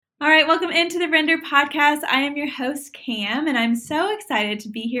All right, welcome into the Render Podcast. I am your host, Cam, and I'm so excited to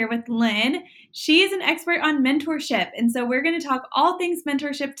be here with Lynne. She is an expert on mentorship, and so we're going to talk all things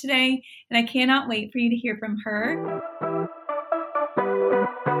mentorship today, and I cannot wait for you to hear from her.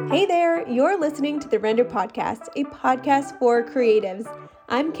 Hey there, you're listening to the Render Podcast, a podcast for creatives.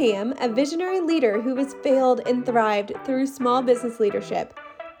 I'm Cam, a visionary leader who has failed and thrived through small business leadership.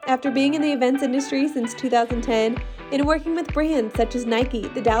 After being in the events industry since 2010 and working with brands such as Nike,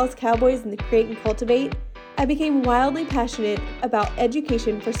 the Dallas Cowboys, and the Create and Cultivate, I became wildly passionate about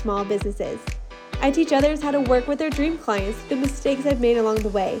education for small businesses. I teach others how to work with their dream clients through the mistakes I've made along the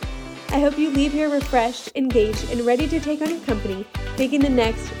way. I hope you leave here refreshed, engaged, and ready to take on your company, making the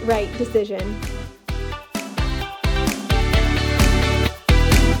next right decision.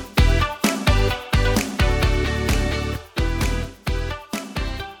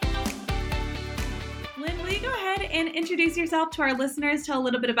 And introduce yourself to our listeners. Tell a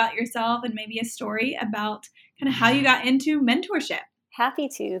little bit about yourself and maybe a story about kind of how you got into mentorship. Happy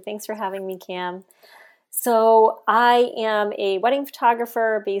to. Thanks for having me, Cam. So I am a wedding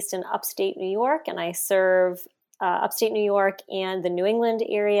photographer based in upstate New York, and I serve upstate New York and the New England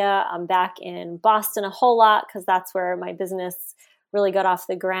area. I'm back in Boston a whole lot because that's where my business really got off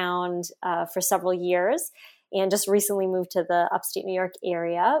the ground for several years. And just recently moved to the upstate New York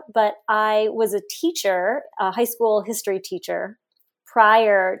area. But I was a teacher, a high school history teacher,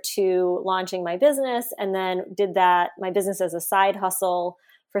 prior to launching my business, and then did my business as a side hustle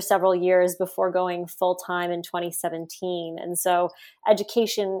for several years before going full-time in 2017. And so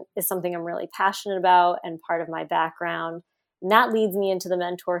education is something I'm really passionate about and part of my background. And that leads me into the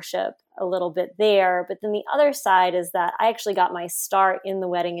mentorship a little bit there. But then the other side is that I actually got my start in the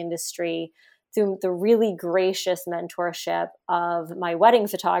wedding industry through the really gracious mentorship of my wedding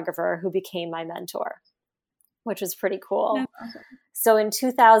photographer who became my mentor, which was pretty cool. That's awesome. So in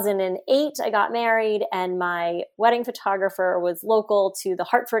 2008, I got married, and my wedding photographer was local to the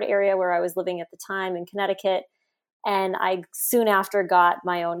Hartford area where I was living at the time in Connecticut. And I soon after got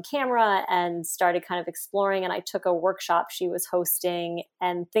my own camera and started kind of exploring, and I took a workshop she was hosting,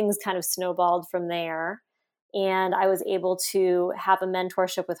 and things kind of snowballed from there. And I was able to have a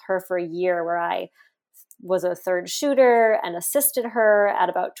mentorship with her for a year where I was a third shooter and assisted her at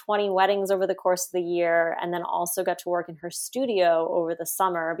about 20 weddings over the course of the year. And then also got to work in her studio over the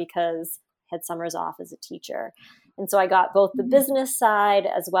summer because I had summers off as a teacher. And so I got both the business side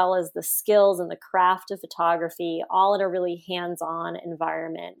as well as the skills and the craft of photography all in a really hands-on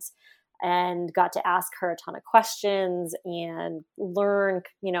environment. And got to ask her a ton of questions and learn,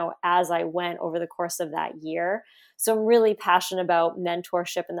 as I went over the course of that year. So I'm really passionate about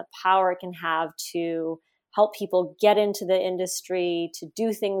mentorship and the power it can have to help people get into the industry, to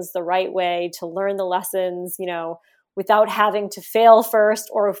do things the right way, to learn the lessons, without having to fail first,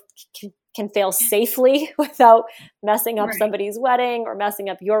 or can fail safely without messing up somebody's wedding or messing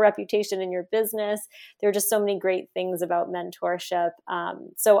up your reputation in your business. There are just so many great things about mentorship.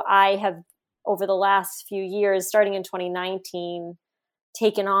 So I have, over the last few years, starting in 2019,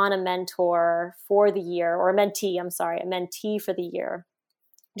 taken on a mentor for the year, or a mentee for the year.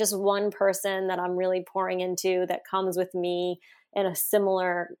 Just one person that I'm really pouring into that comes with me in a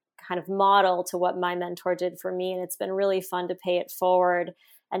similar kind of model to what my mentor did for me. And it's been really fun to pay it forward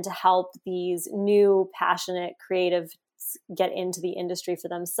and to help these new, passionate creatives get into the industry for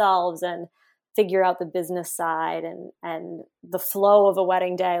themselves and figure out the business side and the flow of a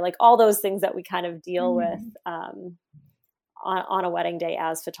wedding day, like all those things that we kind of deal with on a wedding day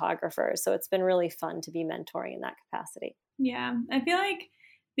as photographers. So it's been really fun to be mentoring in that capacity. Yeah, I feel like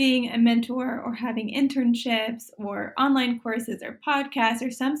being a mentor or having internships or online courses or podcasts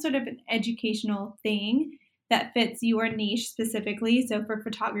or some sort of an educational thing that fits your niche specifically. So for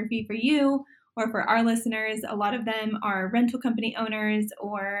photography for you, or for our listeners, a lot of them are rental company owners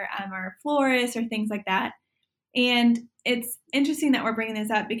or are florists or things like that. And it's interesting that we're bringing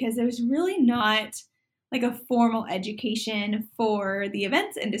this up because there's really not like a formal education for the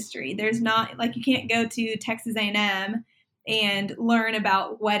events industry. There's not, like, you can't go to Texas A&M and learn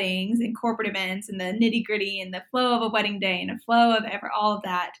about weddings and corporate events and the nitty gritty and the flow of a wedding day and a flow of all of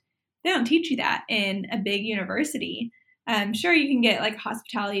that. They don't teach you that in a big university. Sure, you can get like a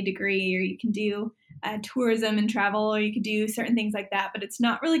hospitality degree, or you can do tourism and travel, or you could do certain things like that, but it's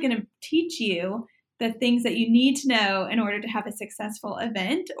not really going to teach you the things that you need to know in order to have a successful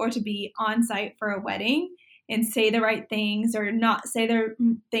event or to be on site for a wedding and say the right things or not say the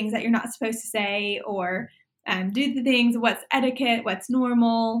things that you're not supposed to say, or do the things, what's etiquette, what's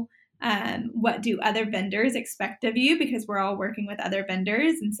normal, what do other vendors expect of you, because we're all working with other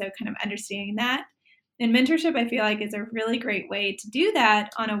vendors. And so kind of understanding that. And mentorship, I feel like, is a really great way to do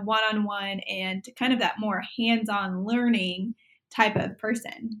that on a one-on-one and kind of that more hands-on learning type of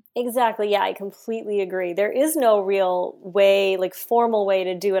person. Exactly. Yeah, I completely agree. There is no real way, like formal way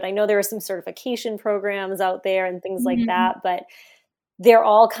to do it. I know there are some certification programs out there and things like Mm-hmm. that, but they're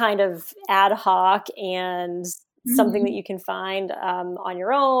all kind of ad hoc and something that Mm-hmm. you can find on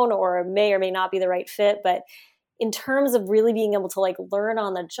your own or may not be the right fit. But in terms of really being able to like learn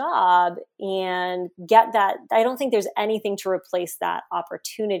on the job and get that, I don't think there's anything to replace that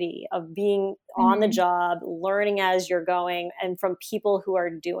opportunity of being on the Mm-hmm. job, learning as you're going, and from people who are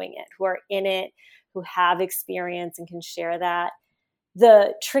doing it, who are in it, who have experience and can share that.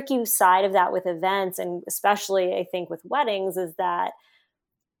 The tricky side of that with events, and especially I think with weddings, is that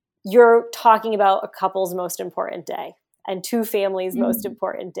you're talking about a couple's most important day and two families' most Mm-hmm.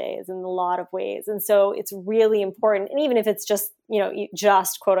 important days in a lot of ways. And so it's really important. And even if it's just,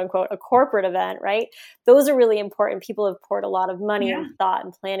 just quote unquote, a corporate event, right? Those are really important. People have poured a lot of money Yeah. and thought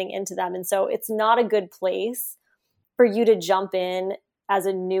and planning into them. And so it's not a good place for you to jump in as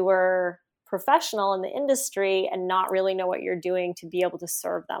a newer professional in the industry and not really know what you're doing to be able to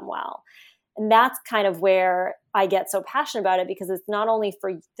serve them well. And that's kind of where I get so passionate about it, because it's not only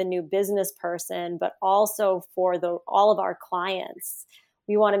for the new business person, but also for all of our clients.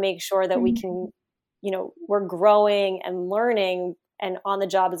 We want to make sure that we Mm-hmm. can, we're growing and learning, and on the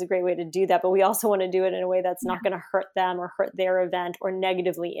job is a great way to do that. But we also want to do it in a way that's Yeah. not going to hurt them or hurt their event or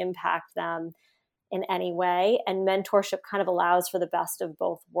negatively impact them in any way. And mentorship kind of allows for the best of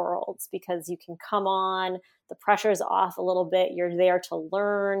both worlds, because you can come on, the pressure's off a little bit, you're there to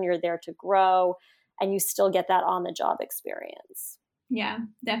learn, you're there to grow, and you still get that on the job experience. Yeah,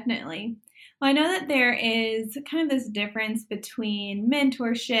 definitely. Well, I know that there is kind of this difference between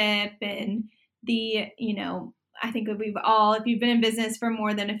mentorship and I think that if you've been in business for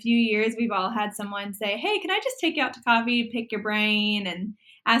more than a few years, we've all had someone say, "Hey, can I just take you out to coffee to pick your brain and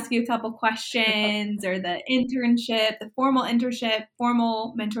ask you a couple questions?" Or the formal internship,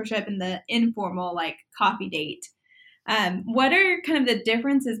 formal mentorship, and the informal, like, coffee date. What are kind of the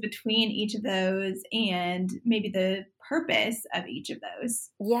differences between each of those and maybe the purpose of each of those?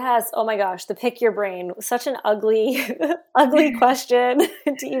 Yes. Oh my gosh. The pick your brain. Such an ugly, ugly question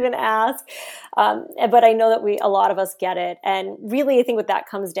to even ask. But I know that a lot of us get it. And really, I think what that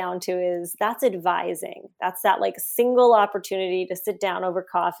comes down to is that's advising. That's that like single opportunity to sit down over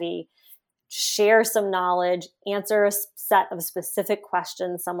coffee, share some knowledge, answer a set of specific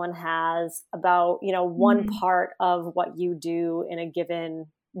questions someone has about, one Mhm. part of what you do in a given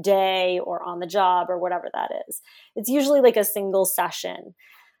day or on the job or whatever that is. It's usually like a single session.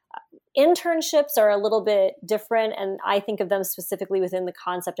 Internships are a little bit different, and I think of them specifically within the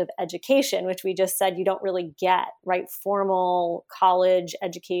concept of education, which we just said you don't really get, right? Formal college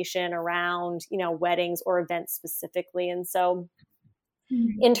education around, weddings or events specifically. And so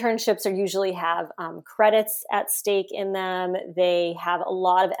Mhm. internships usually have credits at stake in them. They have a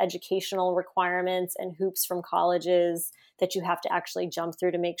lot of educational requirements and hoops from colleges that you have to actually jump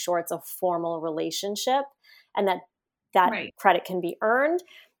through to make sure it's a formal relationship and that Right. credit can be earned.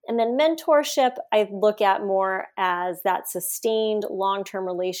 And then mentorship, I look at more as that sustained long-term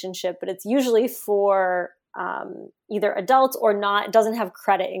relationship, but it's usually for either adults or not. It doesn't have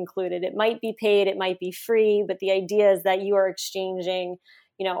credit included. It might be paid, it might be free, but the idea is that you are exchanging,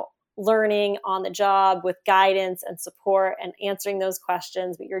 learning on the job with guidance and support and answering those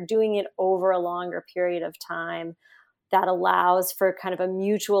questions, but you're doing it over a longer period of time that allows for kind of a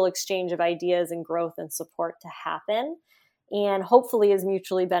mutual exchange of ideas and growth and support to happen, and hopefully is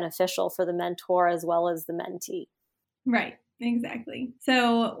mutually beneficial for the mentor as well as the mentee. Right. Exactly.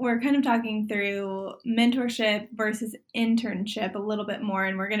 So we're kind of talking through mentorship versus internship a little bit more,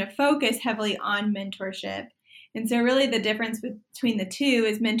 and we're going to focus heavily on mentorship. And so really the difference between the two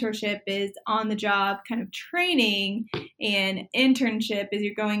is mentorship is on the job kind of training, and internship is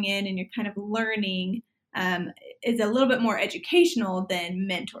you're going in and you're kind of learning, is a little bit more educational than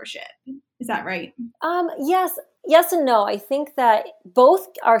mentorship. Is that right? Yes and no. I think that both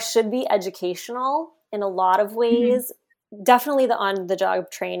should be educational in a lot of Mm-hmm. ways. Definitely the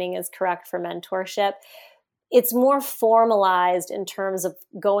on-the-job training is correct for mentorship. It's more formalized in terms of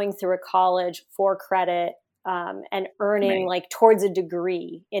going through a college for credit and earning Right. like towards a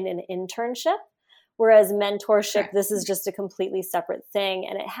degree in an internship. Whereas mentorship, Correct. this is just a completely separate thing,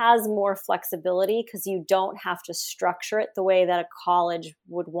 and it has more flexibility because you don't have to structure it the way that a college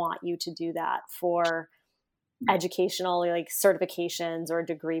would want you to do that for Right. educational like certifications or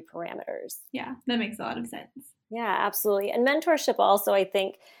degree parameters. Yeah, that makes a lot of sense. Yeah, absolutely. And mentorship also, I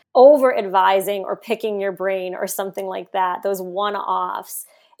think, over advising or picking your brain or something like that, those one-offs,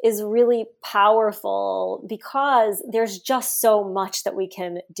 is really powerful because there's just so much that we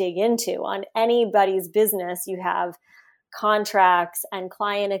can dig into. On anybody's business, you have contracts and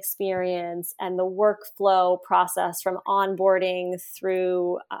client experience and the workflow process from onboarding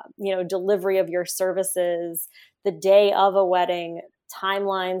through, delivery of your services, the day of a wedding,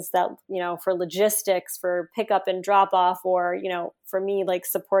 timelines that, for logistics, for pickup and drop off, or, for me, like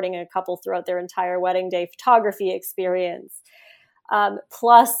supporting a couple throughout their entire wedding day photography experience.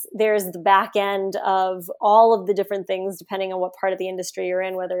 Plus there's the back end of all of the different things, depending on what part of the industry you're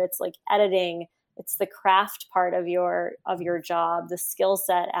in, whether it's like editing, it's the craft part of your job, the skill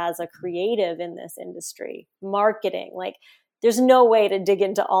set as a creative in this industry, marketing. Like there's no way to dig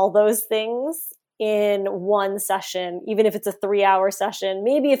into all those things in one session, even if it's a 3-hour session,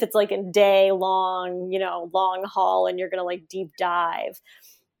 maybe if it's like a day long, long haul and you're going to like deep dive.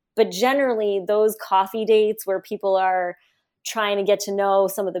 But generally those coffee dates where people are trying to get to know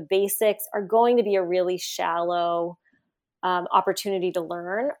some of the basics are going to be a really shallow opportunity to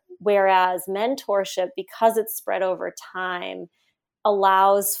learn. Whereas mentorship, because it's spread over time,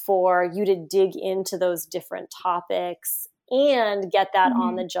 allows for you to dig into those different topics and get that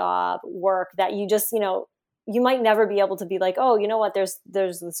on the job work that you just, you might never be able to be like, oh, you know what, there's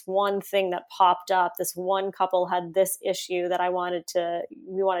this one thing that popped up. This one couple had this issue that we want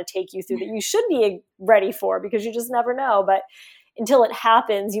to take you through that you should be ready for, because you just never know. But until it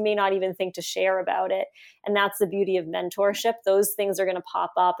happens, you may not even think to share about it. And that's the beauty of mentorship. Those things are going to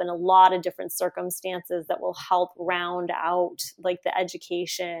pop up in a lot of different circumstances that will help round out like the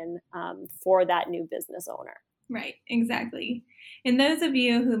education for that new business owner. Right, exactly. And those of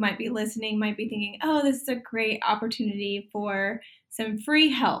you who might be listening might be thinking, oh, this is a great opportunity for some free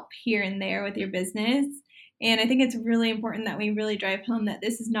help here and there with your business. And I think it's really important that we really drive home that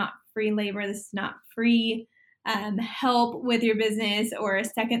this is not free labor. This is not free help with your business or a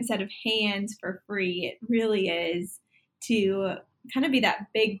second set of hands for free. It really is to kind of be that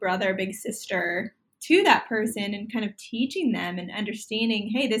big brother, big sister to that person and kind of teaching them and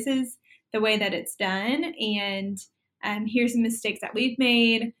understanding, hey, this is the way that it's done. And here's some mistakes that we've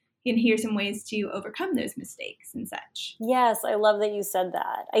made. And here's some ways to overcome those mistakes and such. Yes, I love that you said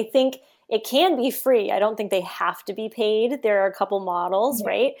that. I think it can be free. I don't think they have to be paid. There are a couple models,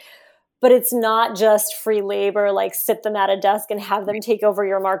 right? But it's not just free labor, like sit them at a desk and have them take over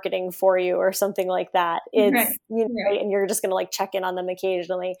your marketing for you or something like that. It's, and you're just going to like check in on them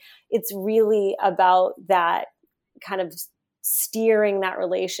occasionally. It's really about that kind of steering that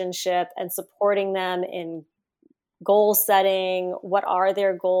relationship and supporting them in goal setting. What are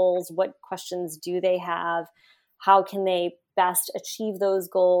their goals? What questions do they have? How can they best achieve those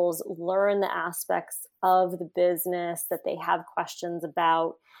goals? Learn the aspects of the business that they have questions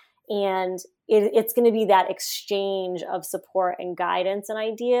about. And it's going to be that exchange of support and guidance and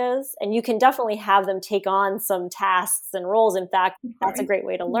ideas. And you can definitely have them take on some tasks and roles. In fact, that's a great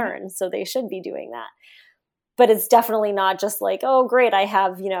way to learn. So they should be doing that. But it's definitely not just like, oh, great, I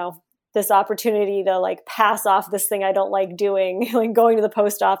have, this opportunity to like pass off this thing I don't like doing, like going to the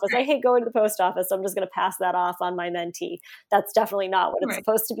post office. I hate going to the post office. So I'm just going to pass that off on my mentee. That's definitely not what it's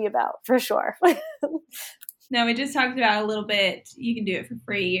supposed to be about, for sure. Now, we just talked about a little bit, you can do it for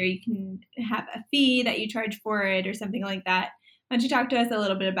free or you can have a fee that you charge for it or something like that. Why don't you talk to us a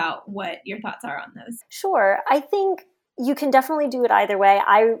little bit about what your thoughts are on those? Sure. I think you can definitely do it either way.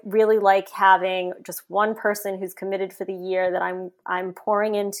 I really like having just one person who's committed for the year that I'm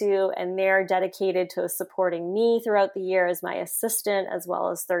pouring into, and they're dedicated to supporting me throughout the year as my assistant as well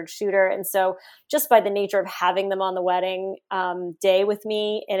as third shooter. And so just by the nature of having them on the wedding day with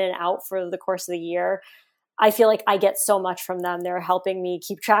me in and out for the course of the year, I feel like I get so much from them. They're helping me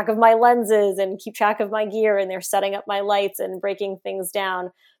keep track of my lenses and keep track of my gear, and they're setting up my lights and breaking things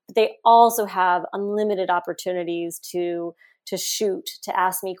down. But they also have unlimited opportunities to shoot, to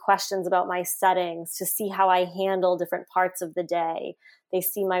ask me questions about my settings, to see how I handle different parts of the day. They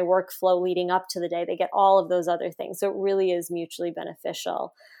see my workflow leading up to the day. They get all of those other things. So it really is mutually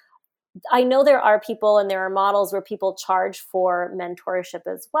beneficial. I know there are people and there are models where people charge for mentorship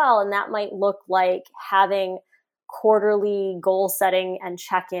as well. And that might look like having quarterly goal setting and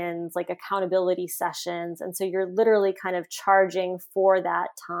check-ins, like accountability sessions. And so you're literally kind of charging for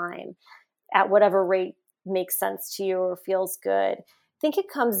that time at whatever rate makes sense to you or feels good. I think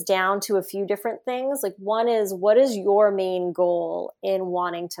it comes down to a few different things. Like one is, what is your main goal in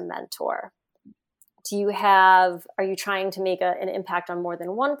wanting to mentor? Are you trying to make an impact on more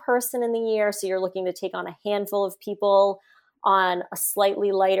than one person in the year? So you're looking to take on a handful of people on a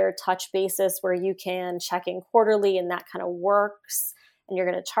slightly lighter touch basis where you can check in quarterly and that kind of works and you're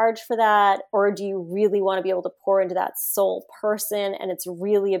going to charge for that? Or do you really want to be able to pour into that sole person, and it's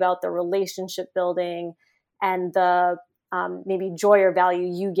really about the relationship building and the maybe joy or value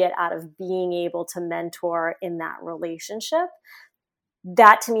you get out of being able to mentor in that relationship?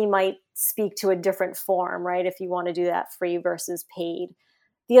 That to me might speak to a different form, right? If you want to do that free versus paid.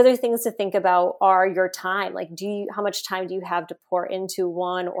 The other things to think about are your time. Like, how much time do you have to pour into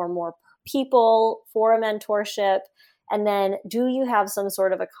one or more people for a mentorship? And then do you have some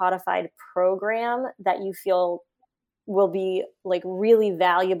sort of a codified program that you feel will be like really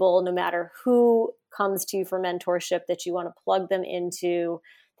valuable no matter who comes to you for mentorship, that you want to plug them into,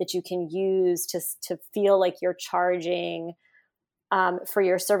 that you can use to feel like you're charging for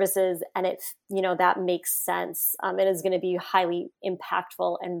your services, and that makes sense. It is going to be highly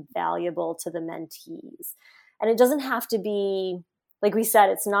impactful and valuable to the mentees. And it doesn't have to be, like we said,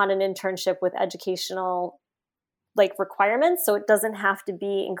 it's not an internship with educational requirements, so it doesn't have to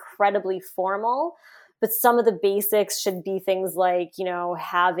be incredibly formal. But some of the basics should be things like,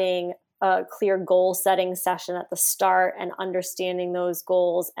 having a clear goal setting session at the start and understanding those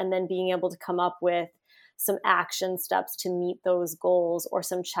goals, and then being able to come up with some action steps to meet those goals, or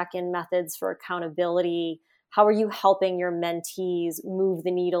some check-in methods for accountability. How are you helping your mentees move the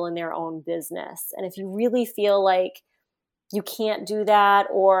needle in their own business? And if you really feel like you can't do that,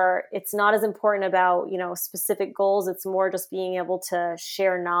 or it's not as important about, specific goals, it's more just being able to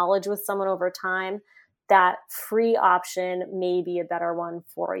share knowledge with someone over time, that free option may be a better one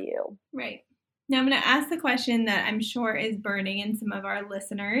for you. Right. Now I'm going to ask the question that I'm sure is burning in some of our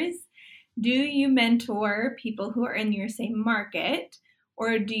listeners. Do you mentor people who are in your same market,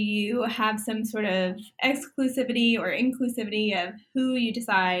 or do you have some sort of exclusivity or inclusivity of who you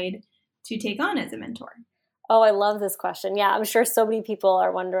decide to take on as a mentor? Oh, I love this question. Yeah, I'm sure so many people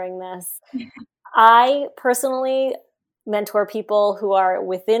are wondering this. I personally mentor people who are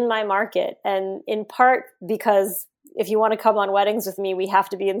within my market, and in part because if you want to come on weddings with me,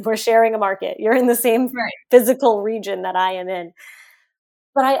 we're sharing a market. You're in the same physical region that I am in.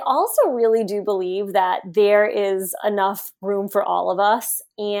 But I also really do believe that there is enough room for all of us,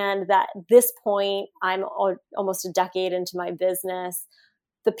 and that at this point, I'm almost a decade into my business.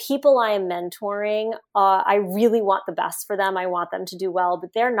 The people I am mentoring, I really want the best for them. I want them to do well,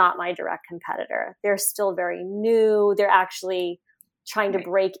 but they're not my direct competitor. They're still very new. They're actually trying to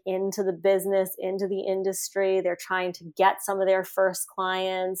break into the business, into the industry. They're trying to get some of their first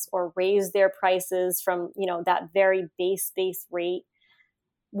clients or raise their prices from, that very base rate.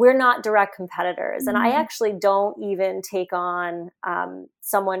 We're not direct competitors. And I actually don't even take on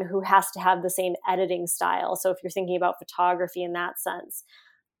someone who has to have the same editing style. So if you're thinking about photography in that sense,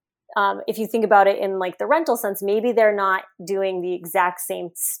 if you think about it in the rental sense, maybe they're not doing the exact same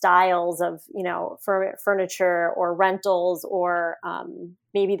styles of, furniture or rentals, or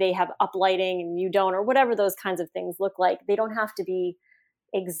maybe they have uplighting and you don't, or whatever those kinds of things look like. They don't have to be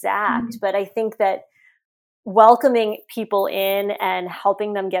exact, but I think that welcoming people in and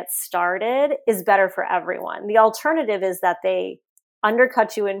helping them get started is better for everyone. The alternative is that they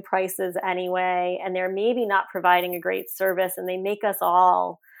undercut you in prices anyway, and they're maybe not providing a great service, and they make us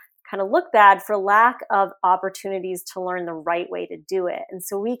all kind of look bad for lack of opportunities to learn the right way to do it. And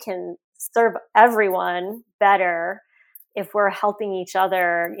so we can serve everyone better if we're helping each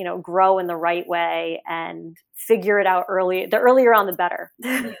other, grow in the right way and figure it out early. The earlier on, the better.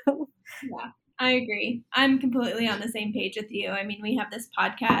 Yeah, I agree. I'm completely on the same page with you. I mean, we have this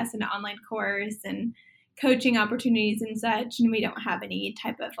podcast and an online course and coaching opportunities and such, and we don't have any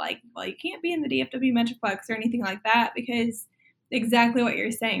type of you can't be in the DFW Metroplex or anything like that, because exactly what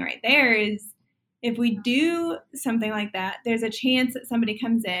you're saying right there is, if we do something like that, there's a chance that somebody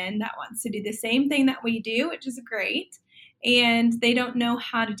comes in that wants to do the same thing that we do, which is great, and they don't know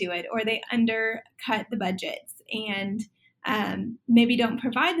how to do it, or they undercut the budgets and maybe don't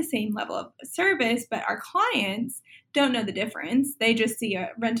provide the same level of service, but our clients don't know the difference. They just see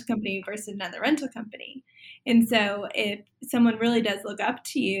a rental company versus another rental company. And so if someone really does look up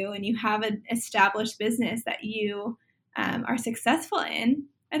to you and you have an established business that you are successful in,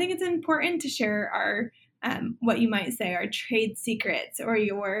 I think it's important to share our what you might say are trade secrets, or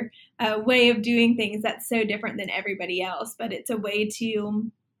your way of doing things that's so different than everybody else. But it's a way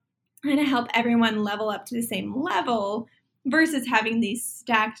to kind of help everyone level up to the same level, versus having these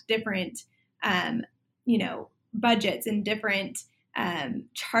stacked different, budgets and different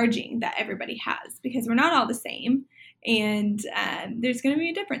charging that everybody has, because we're not all the same, and there's going to be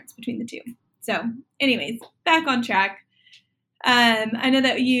a difference between the two. So anyways, back on track. I know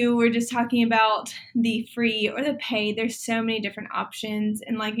that you were just talking about the free or the paid. There's so many different options.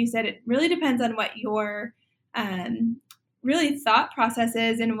 And like you said, it really depends on what your really thought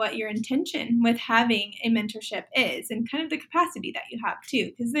processes and what your intention with having a mentorship is, and kind of the capacity that you have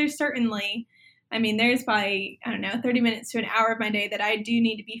too. Because there's certainly, there's probably, 30 minutes to an hour of my day that I do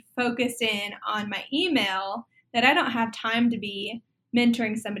need to be focused in on my email, that I don't have time to be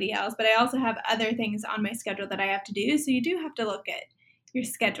mentoring somebody else, but I also have other things on my schedule that I have to do. So you do have to look at your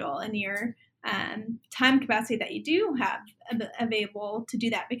schedule and your time capacity that you do have available to do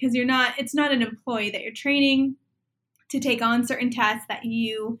that, because it's not an employee that you're training to take on certain tasks that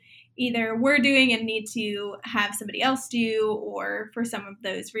you either were doing and need to have somebody else do, or for some of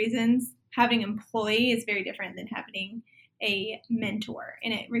those reasons. Having an employee is very different than having a mentor,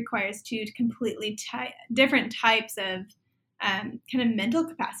 and it requires two completely different types of kind of mental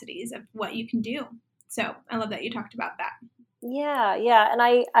capacities of what you can do. So I love that you talked about that. Yeah. And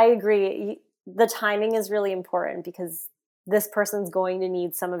I agree. The timing is really important, because this person's going to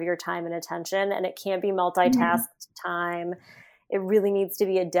need some of your time and attention, and it can't be multitasked time. It really needs to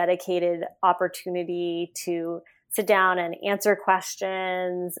be a dedicated opportunity to sit down and answer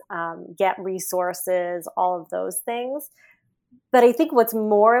questions, get resources, all of those things. But I think what's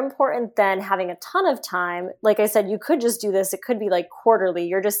more important than having a ton of time, like I said, you could just do this. It could be like quarterly.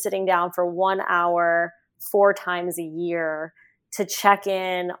 You're just sitting down for 1 hour, 4 times a year to check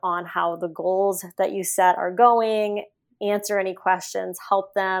in on how the goals that you set are going, answer any questions,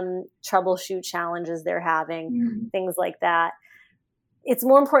 help them troubleshoot challenges they're having, things like that. It's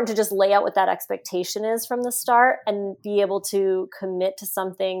more important to just lay out what that expectation is from the start and be able to commit to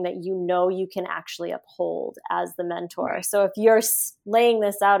something that you know you can actually uphold as the mentor. Right. So if you're laying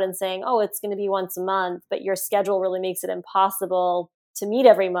this out and saying, oh, it's going to be once a month, but your schedule really makes it impossible to meet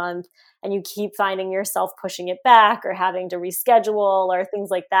every month, and you keep finding yourself pushing it back or having to reschedule or things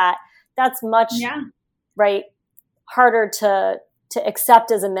like that, that's much harder to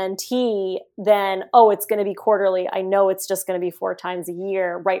accept as a mentee than, oh, it's going to be quarterly. I know it's just going to be 4 times a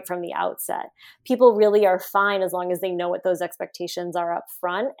year right from the outset. People really are fine as long as they know what those expectations are up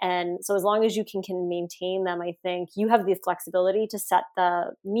front. And so as long as you can maintain them, I think you have the flexibility to set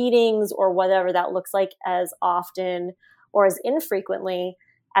the meetings or whatever that looks like as often or as infrequently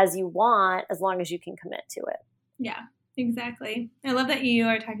as you want, as long as you can commit to it. Yeah, exactly. I love that you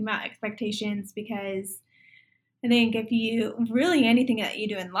are talking about expectations, because I think if you really anything that you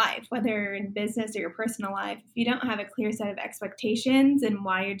do in life, whether in business or your personal life, if you don't have a clear set of expectations and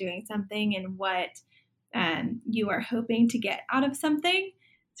why you're doing something and what you are hoping to get out of something,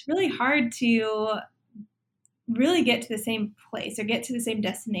 it's really hard to really get to the same place or get to the same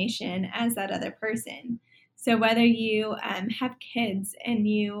destination as that other person. So whether you have kids and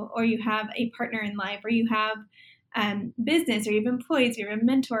you have a partner in life, or you have business, or you have employees, or you have a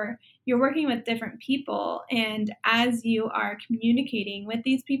mentor, you're working with different people. And as you are communicating with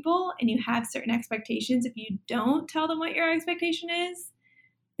these people and you have certain expectations, if you don't tell them what your expectation is,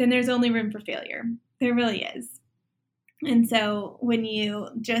 then there's only room for failure. There really is. And so when you,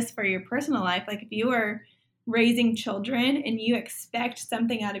 just for your personal life, like if you are raising children and you expect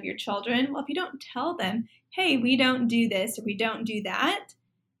something out of your children, well, if you don't tell them, hey, we don't do this or we don't do that,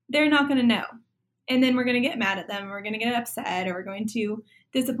 they're not going to know. And then we're going to get mad at them, we're going to get upset, or we're going to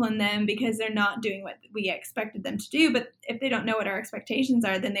discipline them because they're not doing what we expected them to do. But if they don't know what our expectations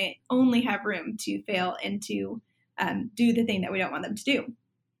are, then they only have room to fail and to do the thing that we don't want them to do.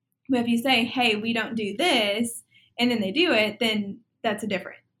 But if you say, hey, we don't do this, and then they do it, then that's a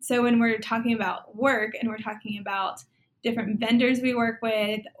different. So when we're talking about work and we're talking about different vendors we work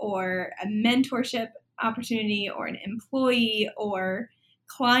with, or a mentorship opportunity, or an employee, or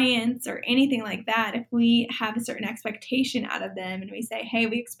clients, or anything like that, if we have a certain expectation out of them and we say, hey,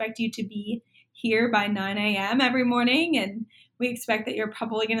 we expect you to be here by 9 a.m. every morning, and we expect that you're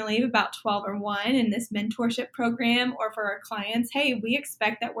probably going to leave about 12 or 1 in this mentorship program, or for our clients, hey, we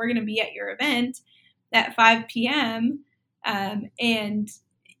expect that we're going to be at your event at 5 p.m. And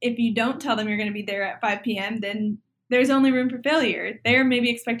if you don't tell them you're going to be there at 5 p.m., then there's only room for failure. They're maybe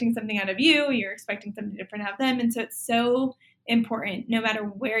expecting something out of you. You're expecting something different out of them. And so it's so important, no matter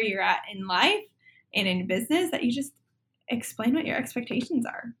where you're at in life and in business, that you just explain what your expectations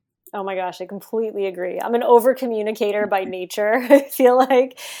are. Oh my gosh, I completely agree. I'm an over communicator by nature, I feel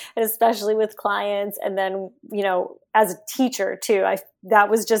like, and especially with clients. And then, as a teacher too,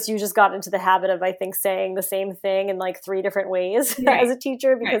 you just got into the habit of, I think, saying the same thing in like 3 different ways as a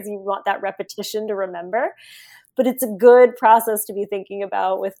teacher, because you want that repetition to remember. But it's a good process to be thinking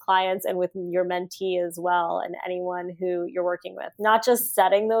about with clients and with your mentee as well, and anyone who you're working with, not just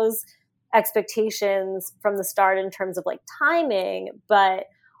setting those expectations from the start in terms of like timing, but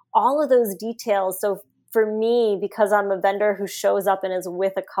all of those details. So for me, because I'm a vendor who shows up and is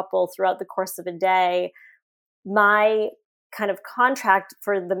with a couple throughout the course of a day, my kind of contract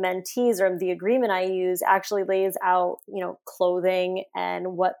for the mentees, or the agreement I use, actually lays out, clothing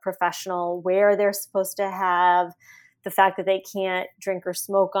and what professional wear they're supposed to have, the fact that they can't drink or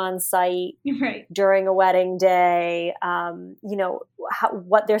smoke on site right. during a wedding day,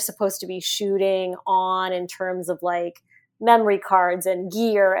 what they're supposed to be shooting on in terms of like memory cards and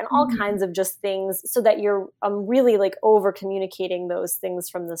gear and all kinds of just things, so that you're really like over communicating those things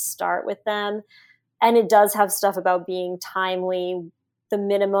from the start with them. And it does have stuff about being timely, the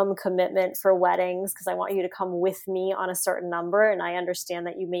minimum commitment for weddings, because I want you to come with me on a certain number. And I understand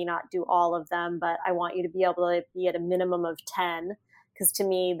that you may not do all of them, but I want you to be able to be at a minimum of 10, because to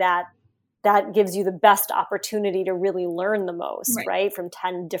me, that gives you the best opportunity to really learn the most, right? From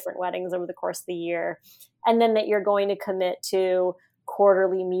 10 different weddings over the course of the year. And then that you're going to commit to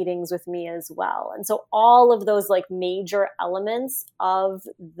quarterly meetings with me as well. And so all of those like major elements of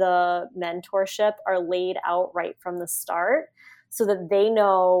the mentorship are laid out right from the start, so that they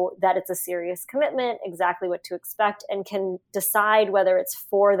know that it's a serious commitment, exactly what to expect, and can decide whether it's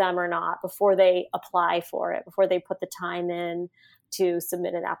for them or not before they apply for it, before they put the time in to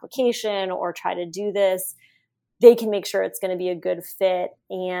submit an application or try to do this. They can make sure it's going to be a good fit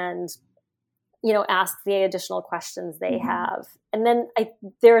and ask the additional questions they have. And then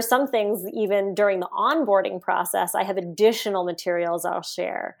there are some things, even during the onboarding process, I have additional materials I'll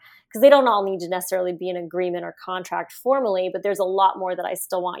share, because they don't all need to necessarily be an agreement or contract formally, but there's a lot more that I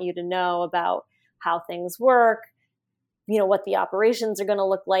still want you to know about how things work, what the operations are going to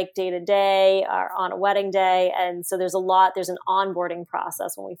look like day to day or on a wedding day. And so there's an onboarding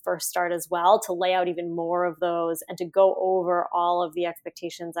process when we first start as well, to lay out even more of those and to go over all of the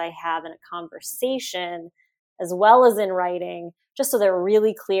expectations I have in a conversation as well as in writing, just so they're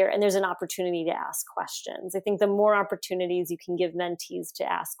really clear. And there's an opportunity to ask questions. I think the more opportunities you can give mentees to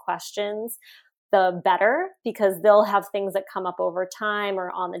ask questions, the better, because they'll have things that come up over time or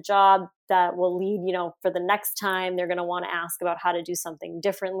on the job that will lead, for the next time they're going to want to ask about how to do something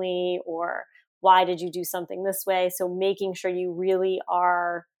differently, or why did you do something this way? So making sure you really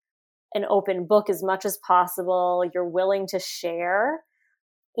are an open book as much as possible, you're willing to share,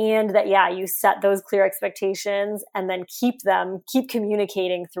 and that, you set those clear expectations and then keep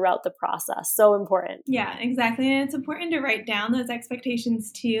communicating throughout the process. So important. Yeah, exactly. And it's important to write down those expectations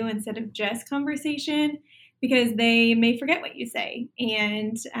too, instead of just conversation, because they may forget what you say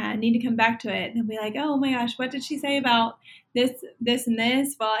and need to come back to it. They'll be like, oh my gosh, what did she say about this, and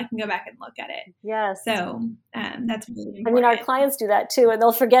this? Well, I can go back and look at it. Yes. So that's really important. I mean, our clients do that too, and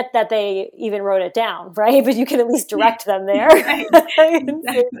they'll forget that they even wrote it down, right? But you can at least direct them there. Right. And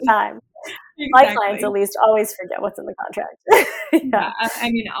save time. Exactly. My clients at least always forget what's in the contract. Yeah, I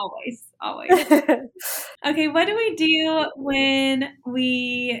mean, always. Okay, what do we do when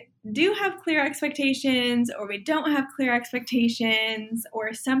we do have clear expectations, or we don't have clear expectations,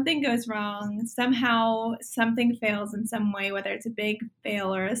 or something goes wrong, somehow something fails in some way, whether it's a big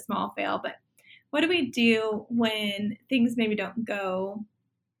fail or a small fail? But what do we do when things maybe don't go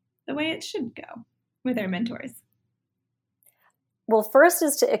the way it should go with our mentors? Well, first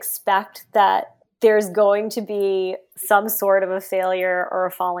is to expect that there's going to be some sort of a failure or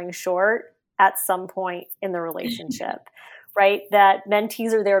a falling short at some point in the relationship, right? That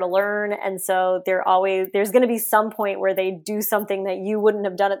mentees are there to learn. And so there's going to be some point where they do something that you wouldn't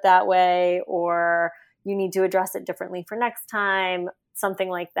have done it that way, or you need to address it differently for next time, something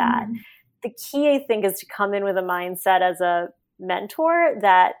like that. Mm-hmm. The key, I think, is to come in with a mindset as a mentor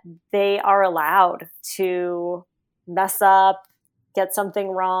that they are allowed to mess up, get something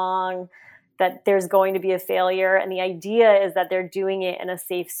wrong, that there's going to be a failure. And the idea is that they're doing it in a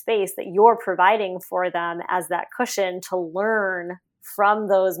safe space, that you're providing for them as that cushion to learn from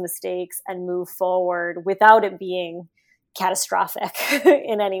those mistakes and move forward without it being catastrophic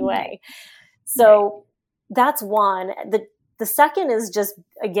in any way. So that's one. The second is just,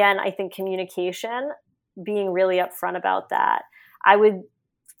 again, I think communication, being really upfront about that. I would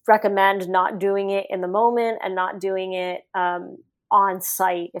recommend not doing it in the moment and not doing it on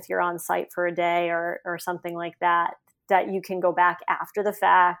site, if you're on site for a day or something like that, that you can go back after the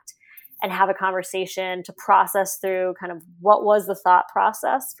fact and have a conversation to process through kind of what was the thought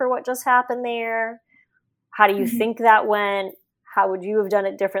process for what just happened there. How do you think that went? How would you have done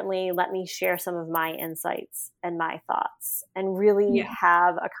it differently? Let me share some of my insights and my thoughts, and really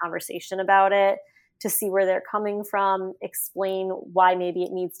have a conversation about it to see where they're coming from, explain why maybe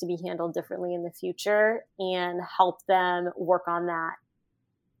it needs to be handled differently in the future, and help them work on that,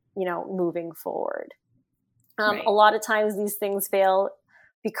 moving forward. A lot of times these things fail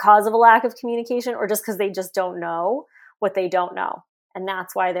because of a lack of communication, or just because they just don't know what they don't know. And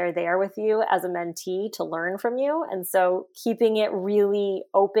that's why they're there with you as a mentee to learn from you. And so keeping it really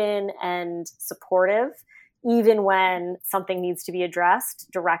open and supportive, even when something needs to be addressed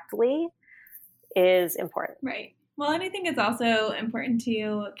directly, is important. Right. Well, and I think it's also important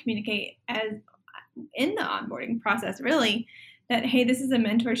to communicate as in the onboarding process, really, that, hey, this is a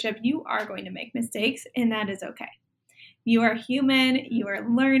mentorship. You are going to make mistakes, and that is okay. You are human, you are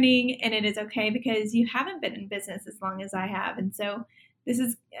learning, and it is okay because you haven't been in business as long as I have. And so this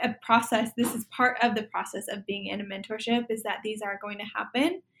is a process. This is part of the process of being in a mentorship, is that these are going to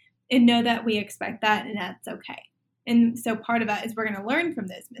happen, and know that we expect that, and that's okay. And so part of that is we're going to learn from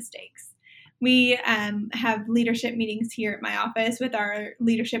those mistakes. We have leadership meetings here at my office with our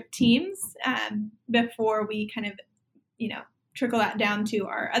leadership teams before we kind of, trickle that down to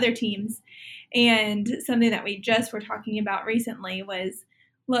our other teams. And something that we just were talking about recently was,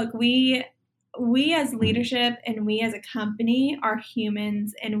 look, we as leadership and we as a company are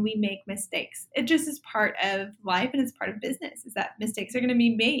humans, and we make mistakes. It just is part of life, and it's part of business, is that mistakes are going to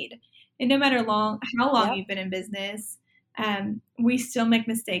be made. And no matter how long you've been in business, we still make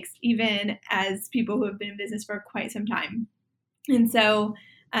mistakes, even as people who have been in business for quite some time. And so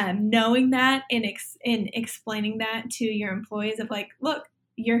knowing that and explaining that to your employees of like, look,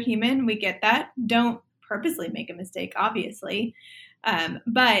 you're human. We get that. Don't purposely make a mistake, obviously.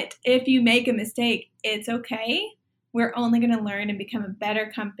 But if you make a mistake, it's okay. We're only going to learn and become a better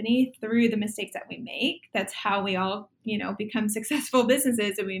company through the mistakes that we make. That's how we all, become successful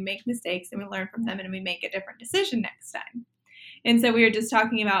businesses, and we make mistakes and we learn from them and we make a different decision next time. And so we were just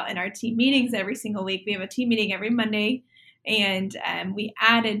talking about in our team meetings every single week, we have a team meeting every Monday, and we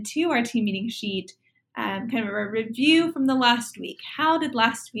added to our team meeting sheet kind of a review from the last week. How did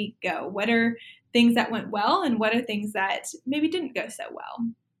last week go? What are things that went well, and what are things that maybe didn't go so well?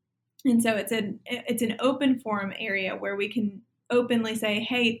 And so it's an open forum area where we can openly say,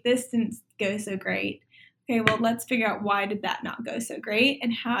 hey, this didn't go so great. Okay, well, let's figure out why did that not go so great,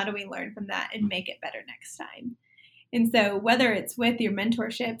 and how do we learn from that and make it better next time? And so whether it's with your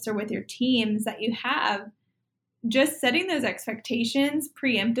mentorships or with your teams that you have, just setting those expectations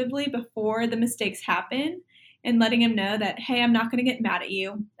preemptively before the mistakes happen, and letting them know that, hey, I'm not going to get mad at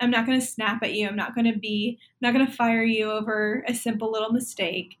you. I'm not going to snap at you. I'm not going to fire you over a simple little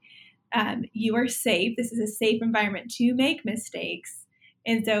mistake. You are safe. This is a safe environment to make mistakes.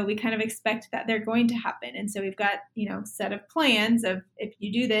 And so we kind of expect that they're going to happen. And so we've got, set of plans of, if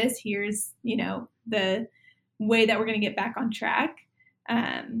you do this, here's, the way that we're going to get back on track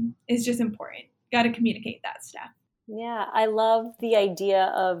is just important. Got to communicate that stuff. Yeah, I love the idea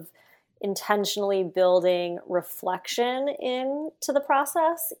of intentionally building reflection into the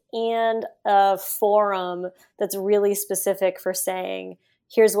process, and a forum that's really specific for saying,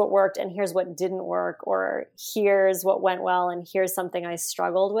 here's what worked and here's what didn't work, or here's what went well and here's something I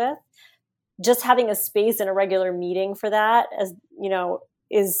struggled with. Just having a space in a regular meeting for that, as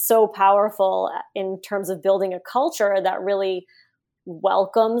is so powerful in terms of building a culture that really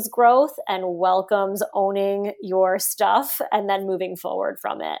welcomes growth and welcomes owning your stuff and then moving forward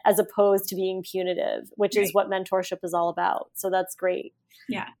from it, as opposed to being punitive, which is what mentorship is all about. So that's great.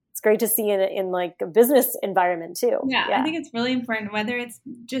 Yeah. It's great to see in like a business environment too. Yeah, I think it's really important, whether it's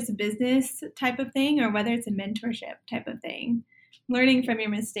just a business type of thing or whether it's a mentorship type of thing. Learning from your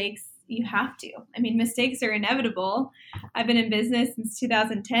mistakes, you have to. I mean, mistakes are inevitable. I've been in business since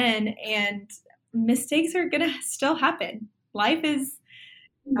 2010, and mistakes are going to still happen. Life is,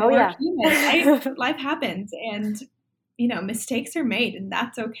 human, right? Life happens, and, mistakes are made, and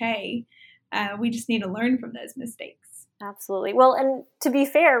that's okay. We just need to learn from those mistakes. Absolutely. Well, and to be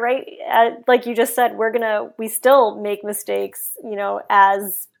fair, right, like you just said, we still make mistakes,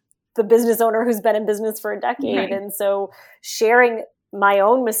 as the business owner who's been in business for a decade. Right. And so sharing my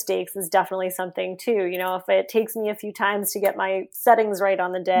own mistakes is definitely something too. If it takes me a few times to get my settings right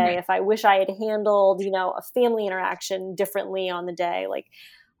on the day, if I wish I had handled, a family interaction differently on the day, like,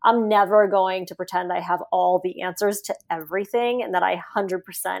 I'm never going to pretend I have all the answers to everything and that I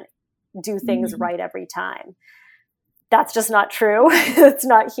 100% do things right every time. That's just not true. It's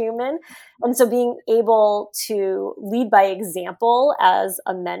not human. And so being able to lead by example as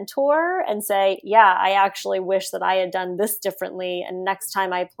a mentor and say, yeah, I actually wish that I had done this differently. And next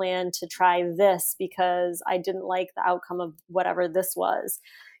time I plan to try this because I didn't like the outcome of whatever this was,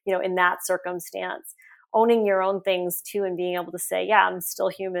 in that circumstance. Owning your own things too, and being able to say, yeah, I'm still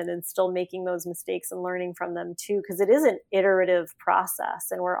human and still making those mistakes and learning from them too, because it is an iterative process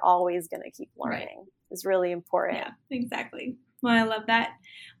and we're always going to keep learning. Is really important. Yeah, exactly. Well, I love that.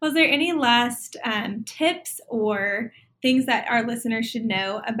 Was there any last tips or things that our listeners should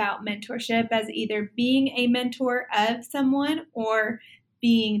know about mentorship as either being a mentor of someone or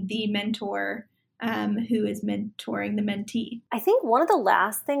being the mentor who is mentoring the mentee? I think one of the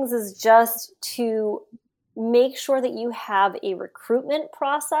last things is just to make sure that you have a recruitment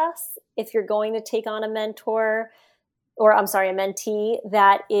process if you're going to take on a mentor, or I'm sorry, a mentee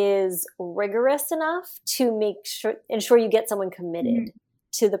that is rigorous enough to ensure you get someone committed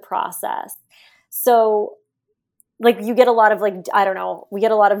to the process. So like you get a lot of we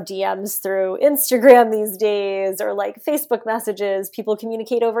get a lot of DMs through Instagram these days, or like Facebook messages. People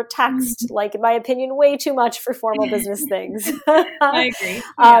communicate over text, like in my opinion, way too much for formal business things. I agree.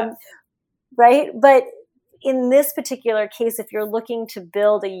 Yeah. Right. But in this particular case, if you're looking to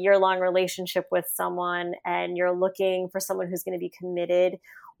build a year-long relationship with someone and you're looking for someone who's going to be committed,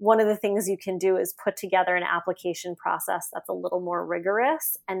 one of the things you can do is put together an application process that's a little more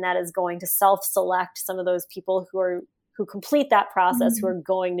rigorous, and that is going to self-select some of those people who complete that process, who are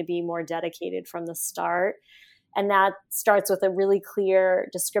going to be more dedicated from the start. And that starts with a really clear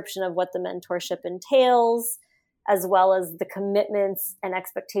description of what the mentorship entails, as well as the commitments and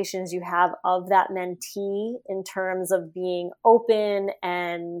expectations you have of that mentee in terms of being open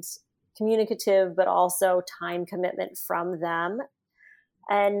and communicative, but also time commitment from them.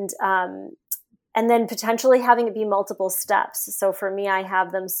 And then potentially having it be multiple steps. So for me, I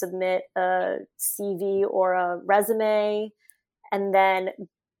have them submit a CV or a resume, and then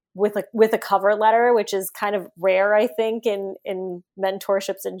with a cover letter, which is kind of rare, I think, in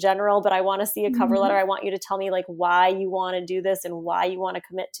mentorships in general, but I want to see a cover letter. I want you to tell me like why you want to do this and why you want to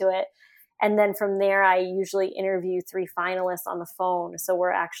commit to it. And then from there, I usually interview 3 finalists on the phone. So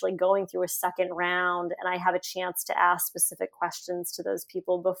we're actually going through a second round, and I have a chance to ask specific questions to those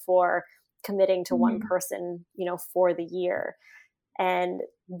people before committing to one person, for the year. And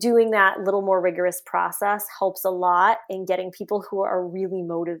doing that little more rigorous process helps a lot in getting people who are really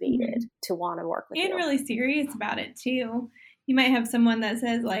motivated to want to work with you. And really serious about it too. You might have someone that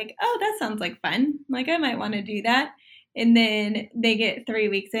says like, oh, that sounds like fun. Like I might want to do that. And then they get 3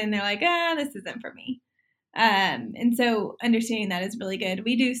 weeks in, they're like, this isn't for me. And so understanding that is really good.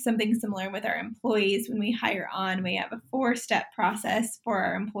 We do something similar with our employees. When we hire on, we have a 4-step process for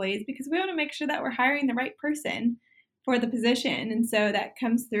our employees because we want to make sure that we're hiring the right person for the position. And so that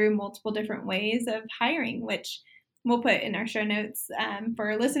comes through multiple different ways of hiring, which we'll put in our show notes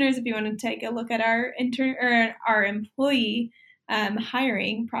for our listeners. If you want to take a look at our intern or our employee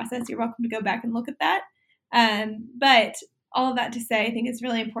hiring process, you're welcome to go back and look at that. But all of that to say, I think it's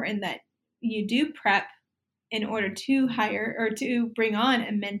really important that you do prep in order to hire or to bring on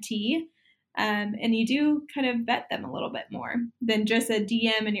a mentee. And you do kind of vet them a little bit more than just a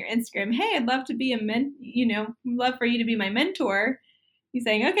DM in your Instagram. Hey, I'd love to be love for you to be my mentor. You're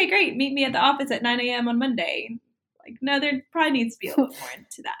saying, okay, great. Meet me at the office at 9 a.m. on Monday. Like, no, there probably needs to be a little more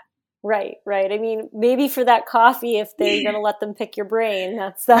into that. Right. I mean, maybe for that coffee, if they're going to let them pick your brain,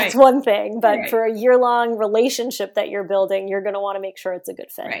 that's right. one thing. But for a year-long relationship that you're building, you're going to want to make sure it's a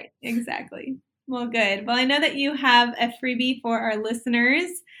good fit. Right. Exactly. Well, good. Well, I know that you have a freebie for our listeners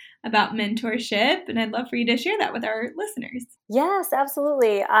about mentorship, and I'd love for you to share that with our listeners. Yes,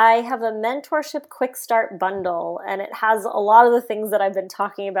 absolutely. I have a mentorship quick start bundle, and it has a lot of the things that I've been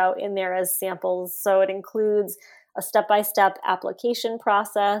talking about in there as samples. So it includes a step-by-step application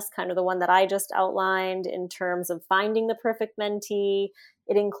process, kind of the one that I just outlined in terms of finding the perfect mentee.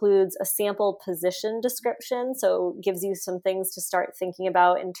 It includes a sample position description, so it gives you some things to start thinking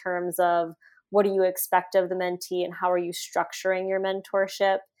about in terms of what do you expect of the mentee and how are you structuring your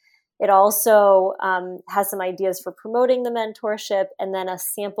mentorship. It also has some ideas for promoting the mentorship, and then a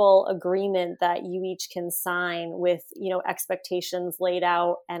sample agreement that you each can sign with, expectations laid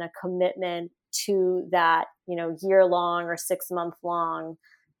out and a commitment to that, year-long or 6-month-long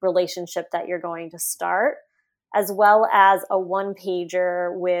relationship that you're going to start, as well as a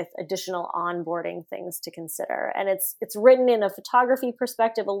 1-pager with additional onboarding things to consider. And it's written in a photography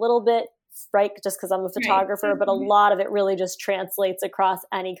perspective a little bit, right? Just because I'm a photographer, right. But a lot of it really just translates across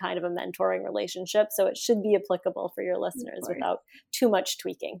any kind of a mentoring relationship. So it should be applicable for your listeners without too much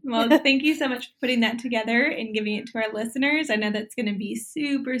tweaking. Well, thank you so much for putting that together and giving it to our listeners. I know that's going to be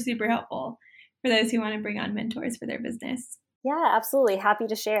super, super helpful for those who want to bring on mentors for their business. Yeah, absolutely. Happy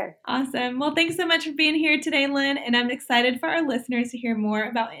to share. Awesome. Well, thanks so much for being here today, Lynne. And I'm excited for our listeners to hear more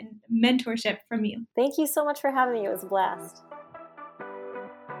about mentorship from you. Thank you so much for having me. It was a blast.